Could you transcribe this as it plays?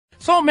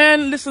So,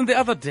 man, listen, the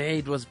other day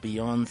it was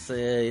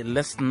Beyonce.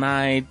 Last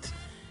night,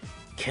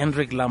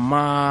 Kendrick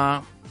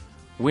Lamar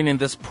winning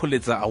this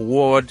Pulitzer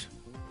Award,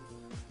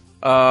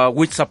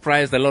 which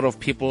surprised a lot of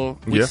people,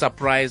 which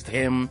surprised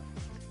him,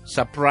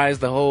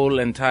 surprised the whole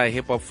entire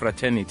hip-hop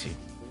fraternity.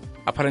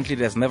 Apparently, it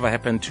has never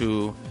happened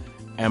to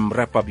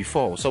rapper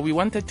before. So we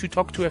wanted to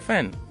talk to a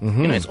fan. You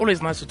know, it's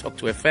always nice to talk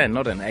to a fan,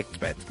 not an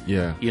expert.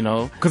 Yeah. You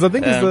know? Because I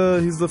think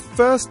he's the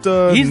first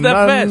he's the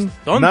best.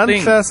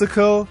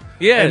 Non-classical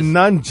and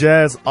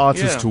non-jazz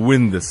artist to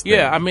win this thing.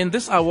 Yeah, I mean,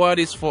 this award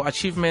is for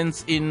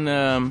achievements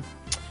in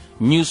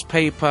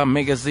newspaper,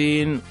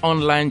 magazine,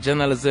 online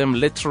journalism,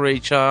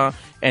 literature,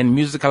 and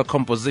musical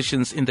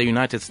compositions in the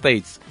United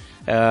States.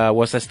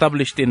 Was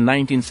established in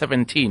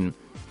 1917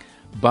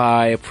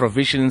 by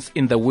provisions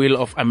in the will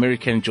of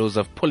American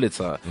Joseph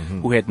Pulitzer,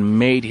 who had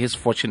made his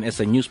fortune as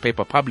a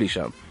newspaper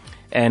publisher,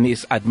 and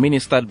is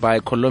administered by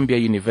Columbia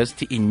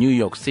University in New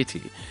York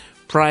City.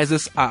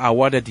 Prizes are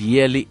awarded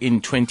yearly in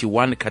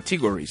 21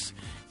 categories.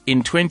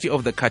 In 20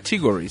 of the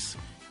categories,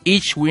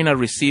 each winner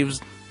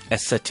receives a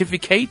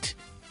certificate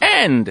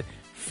and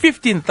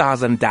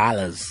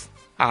 $15,000.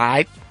 All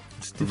right.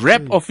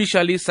 Rap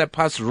officially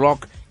surpassed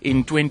rock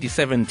in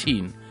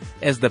 2017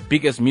 as the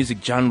biggest music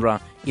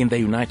genre in the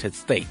United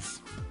States.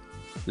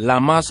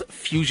 Lamar's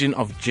fusion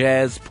of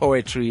jazz,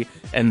 poetry,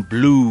 and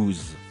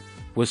blues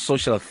with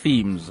social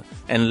themes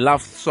and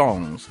love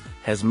songs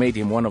has made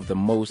him one of the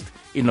most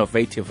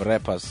innovative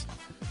rappers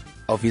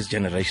of his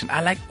generation.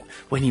 I like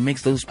when he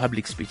makes those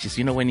public speeches,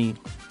 you know, when he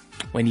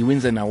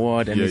wins an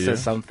award and he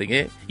says something.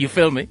 Eh? You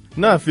feel me?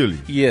 No, I feel you.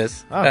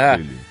 Yes. I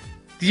feel you.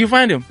 Did you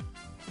find him?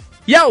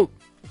 Yo,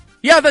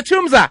 the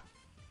Tumza.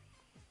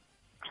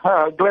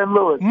 Glen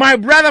Lewis. My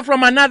brother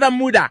from another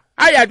Muda.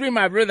 How you doing,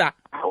 my brother?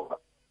 How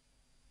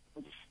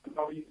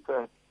are you,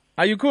 sir?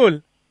 Are you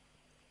cool?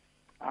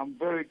 I'm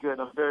very good.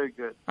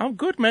 I'm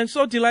good, man.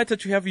 So delighted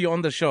to have you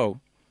on the show.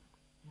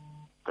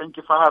 Thank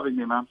you for having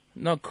me, man.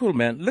 No, cool,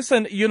 man.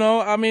 Listen, you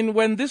know, I mean,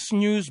 when this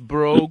news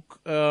broke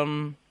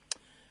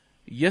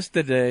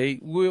yesterday,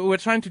 we were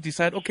trying to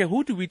decide, okay,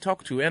 who do we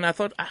talk to? And I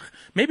thought,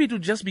 maybe it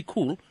would just be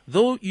cool.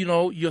 Though, you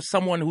know, you're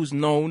someone who's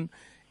known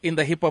in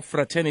the hip-hop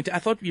fraternity, I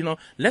thought, you know,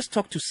 let's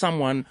talk to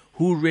someone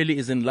who really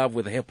is in love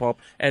with hip-hop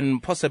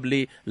and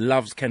possibly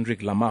loves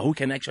Kendrick Lamar, who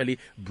can actually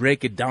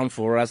break it down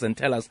for us and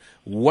tell us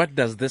what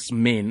does this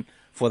mean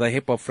for the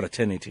hip-hop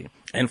fraternity.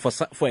 And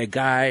for a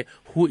guy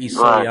who is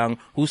so young,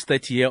 who's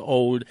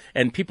 30-year-old,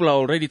 and people are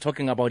already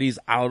talking about his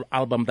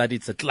album that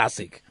it's a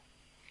classic.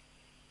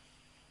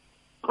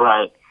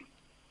 Right.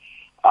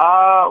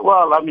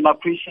 Well, I mean, I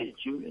appreciate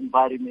you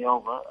inviting me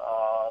over.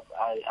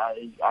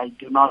 I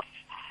do not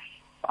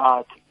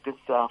take this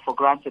for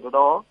granted at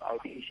all. I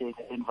appreciate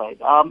the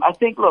invite. I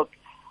think, look,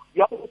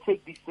 you have to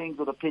take these things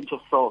with a pinch of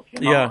salt.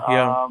 You know?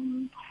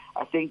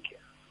 I think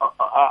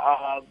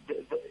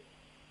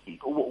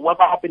what's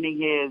happening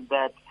here is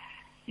that,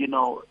 you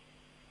know,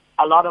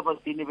 a lot of us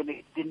didn't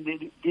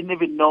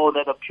even know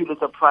that a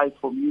Pulitzer Prize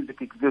for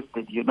music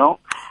existed. You know,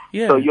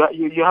 so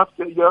you have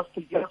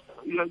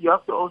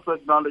to also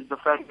acknowledge the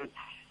fact that,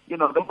 you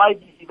know, there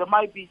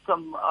might be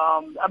some.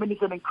 I mean,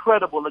 it's an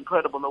incredible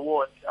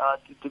award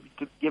to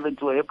given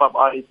to a hip hop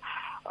artist,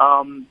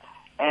 and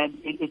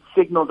it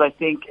signals, I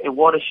think, a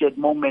watershed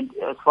moment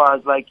as far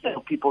as, like, you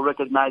know, people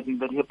recognizing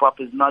that hip hop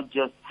is not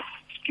just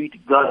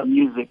street gutter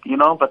music, you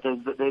know, but there's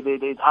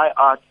high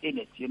art in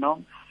it, you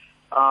know,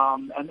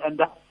 and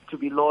that's to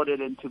be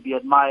lauded and to be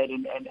admired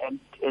and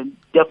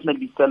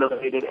definitely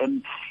celebrated.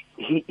 And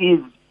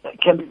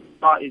Kendrick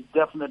Lamar is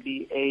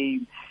definitely a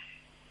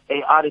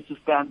artist who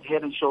stands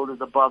head and shoulders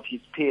above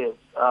his peers.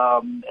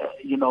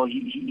 You know,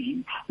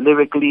 he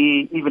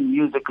lyrically, even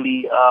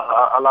musically,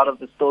 a lot of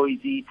the stories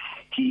he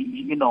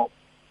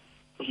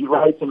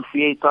writes and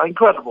creates are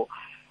incredible.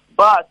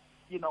 But,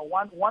 you know,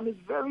 one is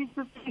very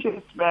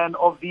suspicious, man,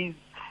 of these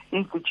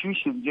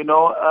institutions, you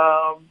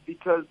know,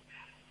 because,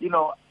 you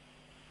know,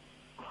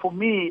 for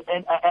me,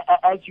 and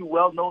as you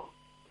well know,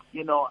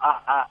 you know,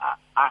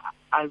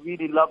 I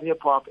really love hip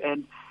hop,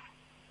 and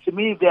to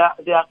me, there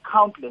are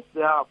countless.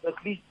 There are at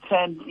least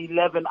 10,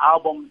 11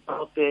 albums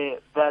out there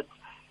that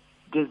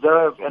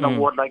deserve an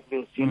award like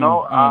this, you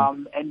know.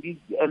 And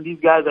these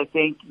guys, I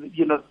think,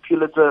 you know,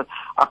 Pulitzer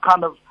are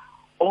kind of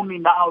only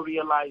now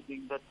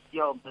realizing that,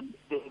 you know,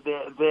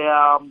 there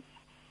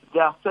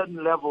are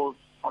certain levels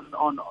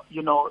on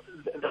you know,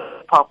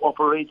 the pop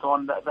operates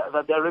on that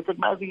they're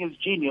recognizing as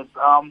genius.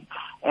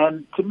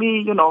 And to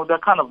me, you know, they're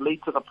kind of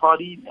late to the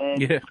party,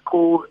 and it's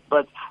cool,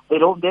 but they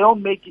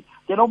don't make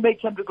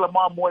Kendrick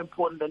Lamar more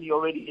important than he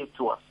already is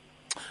to us.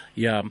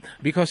 Yeah,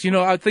 because, you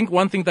know, I think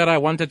one thing that I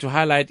wanted to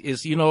highlight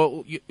is, you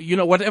know,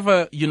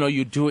 whatever, you know,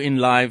 you do in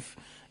life,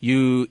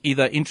 you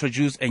either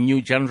introduce a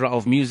new genre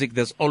of music,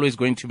 there's always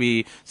going to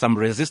be some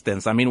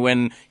resistance. I mean,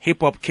 when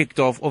hip hop kicked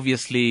off,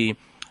 obviously,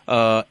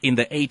 in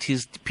the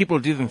 80s, people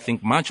didn't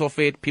think much of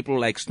it. People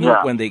like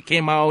Snoop, when they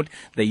came out,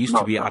 they used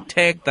to be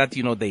attacked that,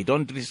 they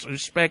don't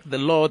respect the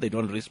law, they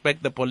don't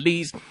respect the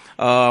police.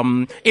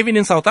 Even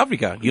in South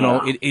Africa,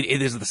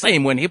 it is the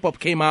same. When hip hop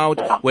came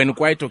out, when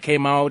Kwaito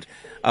came out,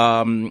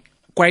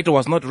 Kwaito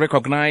was not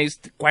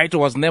recognized. Kwaito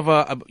was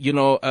never,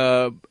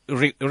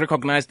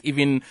 recognized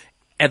even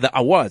at the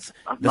awards.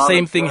 The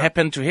same thing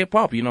happened to hip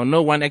hop.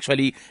 No one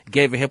actually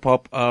gave hip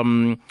hop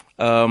a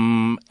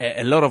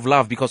lot of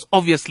love, because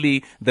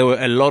obviously there were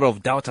a lot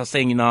of doubters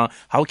saying,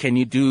 how can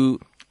you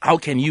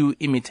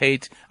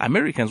imitate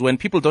Americans when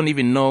people don't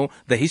even know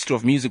the history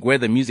of music, where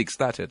the music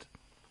started?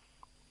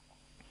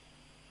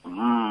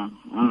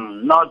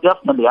 No,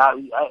 definitely. I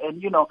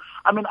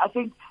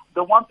think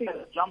the one thing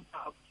that jumped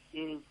out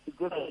is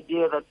this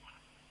idea that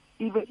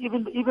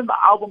even the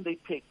album they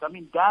picked. I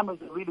mean, Damn is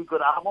a really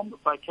good album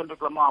by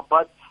Kendrick Lamar,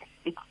 but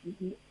it's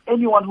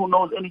anyone who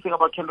knows anything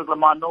about Kendrick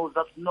Lamar knows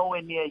that's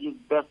nowhere near his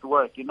best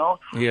work. To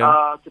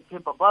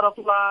Pimp a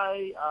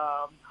Butterfly.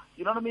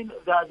 You know what I mean?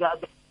 There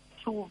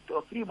 2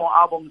 or 3 more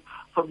albums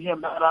from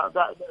him.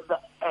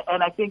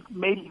 And I think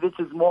maybe this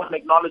is more an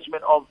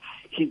acknowledgement of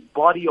his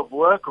body of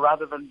work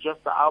rather than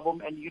just the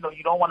album. And, you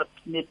don't want to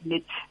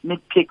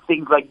nitpick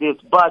things like this.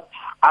 But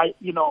I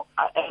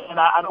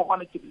don't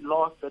want it to be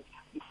lost that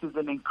this is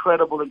an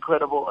incredible,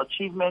 incredible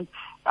achievement.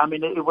 I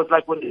mean, it was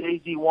like when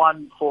Jay-Z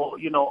won for,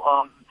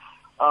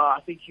 I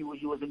think he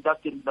was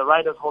inducted in the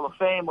Writers Hall of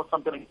Fame or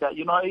something like that.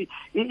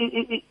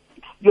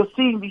 You're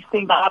seeing these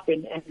things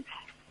happen, and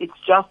it's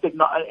just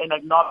an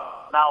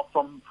acknowledgement now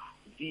from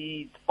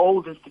these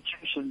old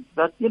institutions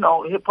that,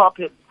 hip hop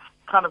has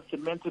kind of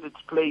cemented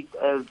its place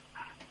as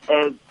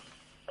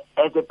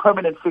a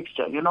permanent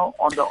fixture,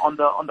 on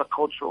the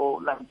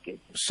cultural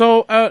landscape.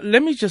 So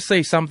let me just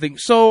say something.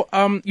 So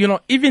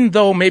even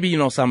though maybe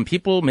some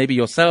people, maybe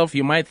yourself,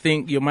 you might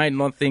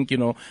not think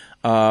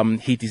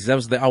he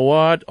deserves the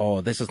award,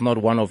 or this is not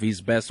one of his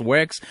best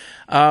works.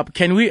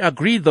 Can we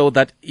agree though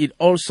that it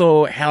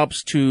also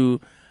helps to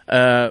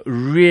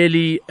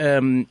really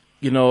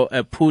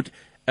put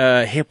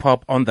hip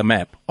hop on the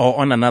map or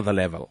on another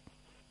level?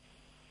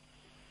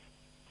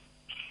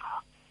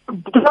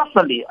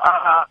 Definitely.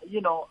 I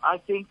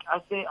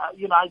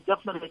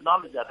definitely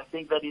acknowledge that. I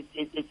think that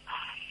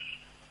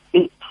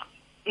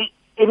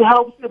it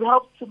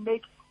helps to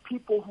make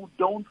people who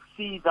don't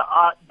see the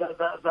art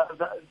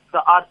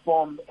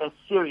form as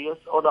serious,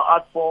 or the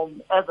art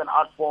form as an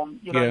art form,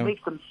 it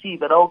makes them see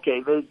that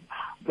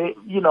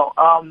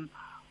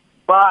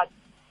but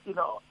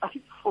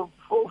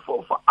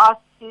for us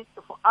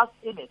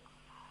in it,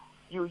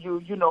 we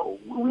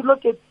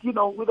look at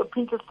with a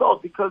pinch of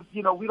salt, because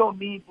we don't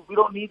need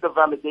the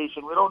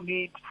validation, we don't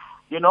need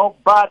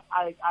but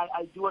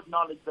I do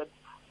acknowledge that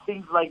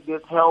things like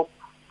this help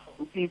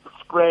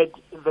spread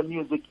the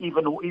music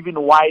even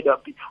wider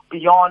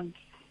beyond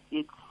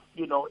its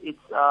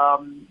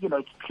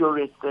it's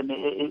purists, and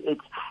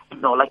it's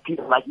like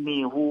people like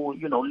me who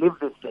live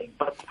this thing.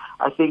 But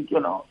I think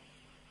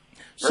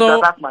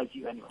so that's my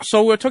view anyway.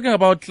 So we're talking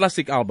about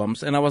classic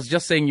albums, and I was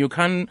just saying you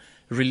can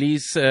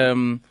release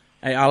an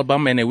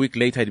album and a week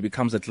later it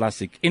becomes a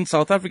classic. In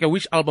South Africa,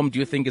 which album do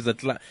you think is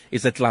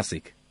a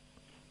classic?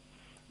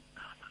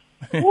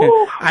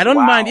 Ooh, I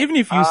don't mind, even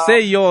if you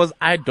say yours.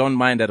 I don't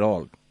mind at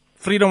all.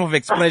 Freedom of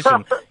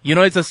expression.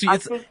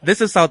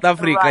 This is South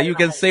Africa. Right, you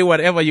can say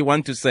whatever you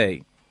want to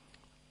say.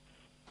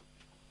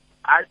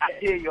 I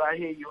hear you.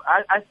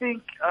 I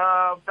think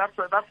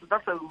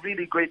that's a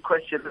really great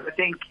question. I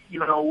think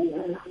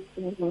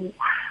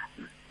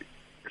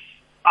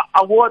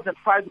awards and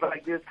prizes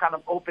like this kind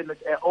of open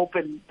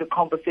the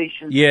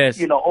conversation.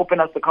 Yes. Open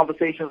us the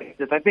conversation like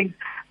this. I think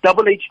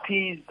Double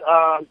HP's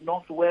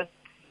Northwest,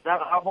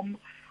 that album,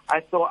 I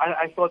thought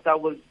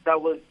that was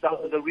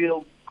a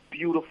real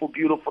beautiful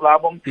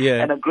album,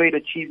 and a great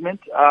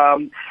achievement. I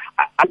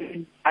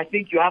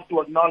think you have to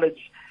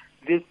acknowledge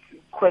this.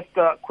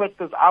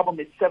 Questa's album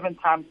is 7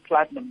 times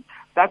platinum.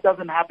 That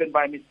doesn't happen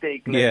by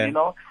mistake.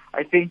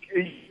 I think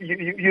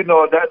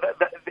that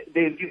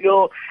there's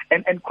real,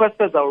 and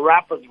Questa's a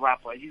rapper's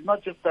rapper. He's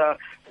not just a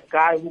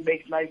guy who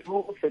makes nice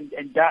moves and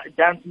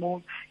dance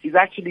moves. He's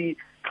actually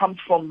comes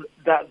from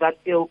that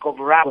ilk of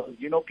rappers.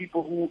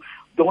 People who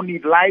don't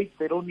need lights,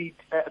 they don't need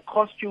a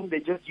costume.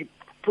 You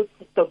put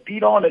the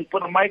beat on and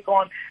put a mic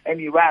on and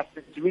he raps.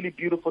 It's really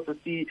beautiful to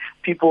see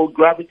people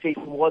gravitate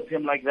towards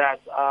him like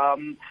that.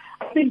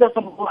 I think there's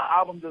some cool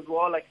albums as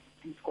well, like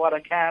Squatter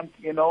Camp,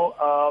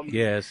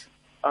 yes.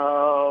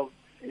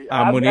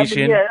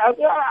 Ammunition.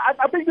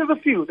 I think there's a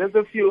few.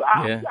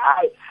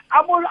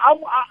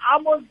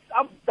 Amos'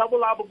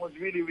 double album was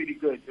really, really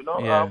good,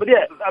 But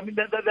there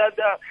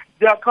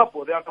are a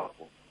couple.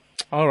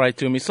 All right,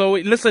 Tumi. So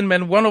listen,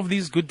 man, one of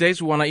these good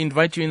days we want to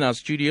invite you in our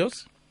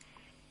studios.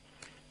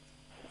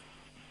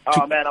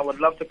 Man, I would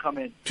love to come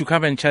in. To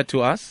come and chat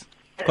to us.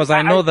 Because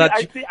I know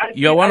that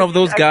you're one of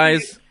those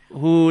guys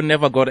who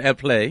never got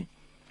airplay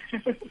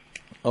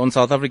on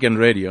South African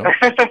radio.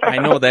 I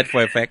know that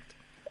for a fact.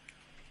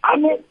 I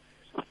mean,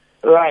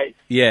 Right.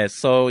 Yeah.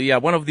 So yeah,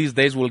 one of these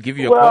days we'll give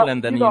you a call,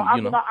 and then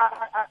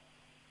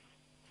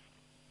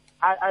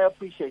I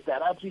appreciate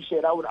that. I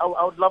appreciate. I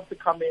would love to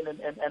come in and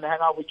hang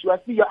out with you. I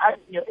see you're at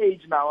your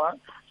age now, huh?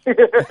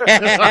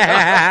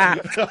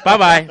 Bye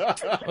bye.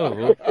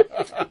 Oh,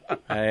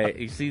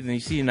 you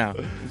see now.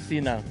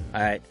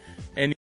 All right.